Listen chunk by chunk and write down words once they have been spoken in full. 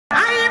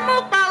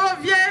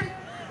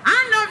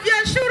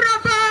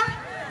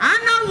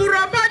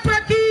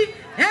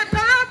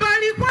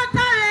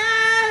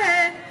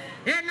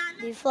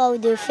before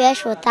the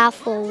fresh water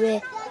for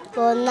well,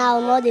 but now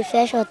not the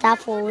fresh water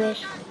for well.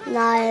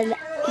 Now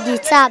the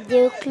tap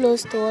they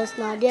close to us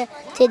now. They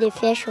take the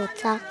fresh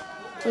water.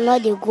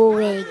 Not they go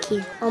well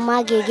again.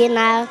 Omo Agege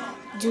now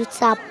do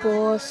tap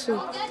for us so.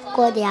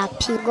 God they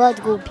happy.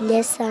 God go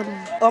bless them.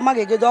 Omo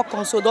Agege don't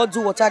come so don't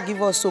do water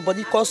give us so, but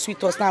it cost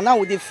sweet us now. Now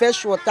with the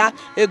fresh water,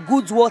 a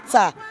good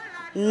water.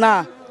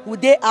 Now we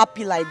they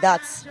happy like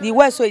that. The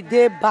well so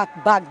they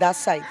back that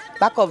side,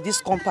 back of this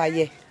compound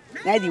here.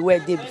 Now the well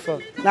they before.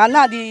 Now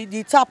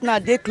the tap now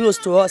they close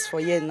to us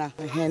for here now.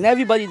 And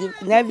everybody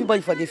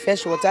for the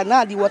fresh water.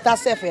 Now the water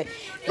safe.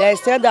 They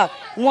extend that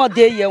one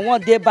day here,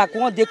 one day back,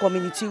 one day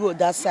community road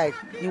that side.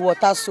 The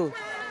water so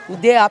we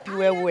they happy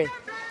well.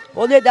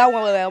 Only that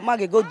one Omo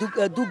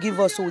Agege do give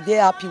us so they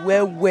happy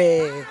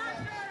well.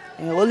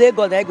 And only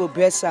God I go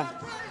bless her.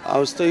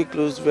 I'm staying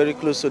close, very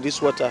close to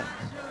this water.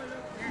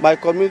 My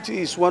community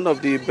is one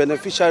of the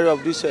beneficiaries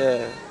of this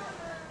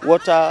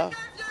water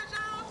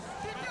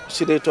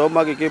Senator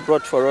Omo Agege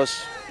brought for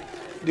us.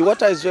 The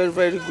water is very,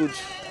 very good.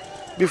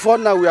 Before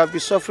now, we have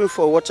been suffering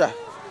for water.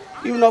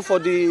 Even not for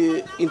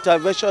the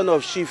intervention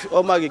of Chief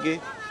Omo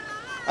Agege,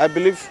 I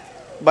believe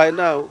by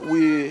now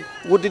we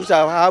wouldn't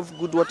have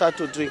good water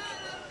to drink.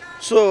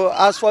 So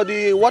as for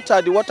the water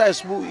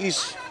is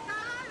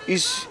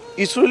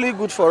really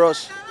good for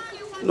us.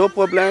 No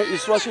problem.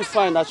 It's rushing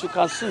fine, as you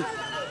can see.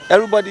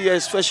 Everybody here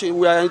is fishing.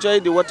 We are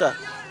enjoying the water.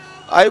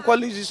 I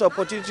equally use this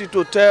opportunity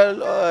to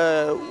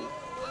tell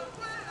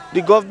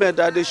the government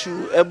that they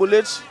should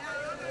emulate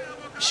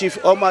Chief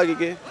Omo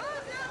Agege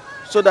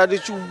so that they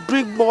should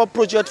bring more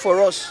projects for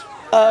us.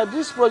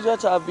 This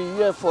project have been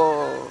here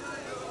for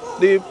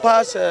the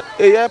past a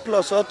year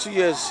plus or 2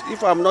 years,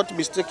 if I'm not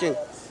mistaken.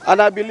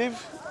 And I believe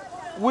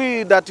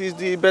we, that is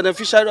the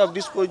beneficiary of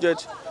this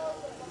project,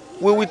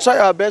 we will try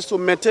our best to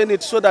maintain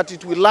it so that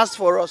it will last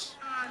for us.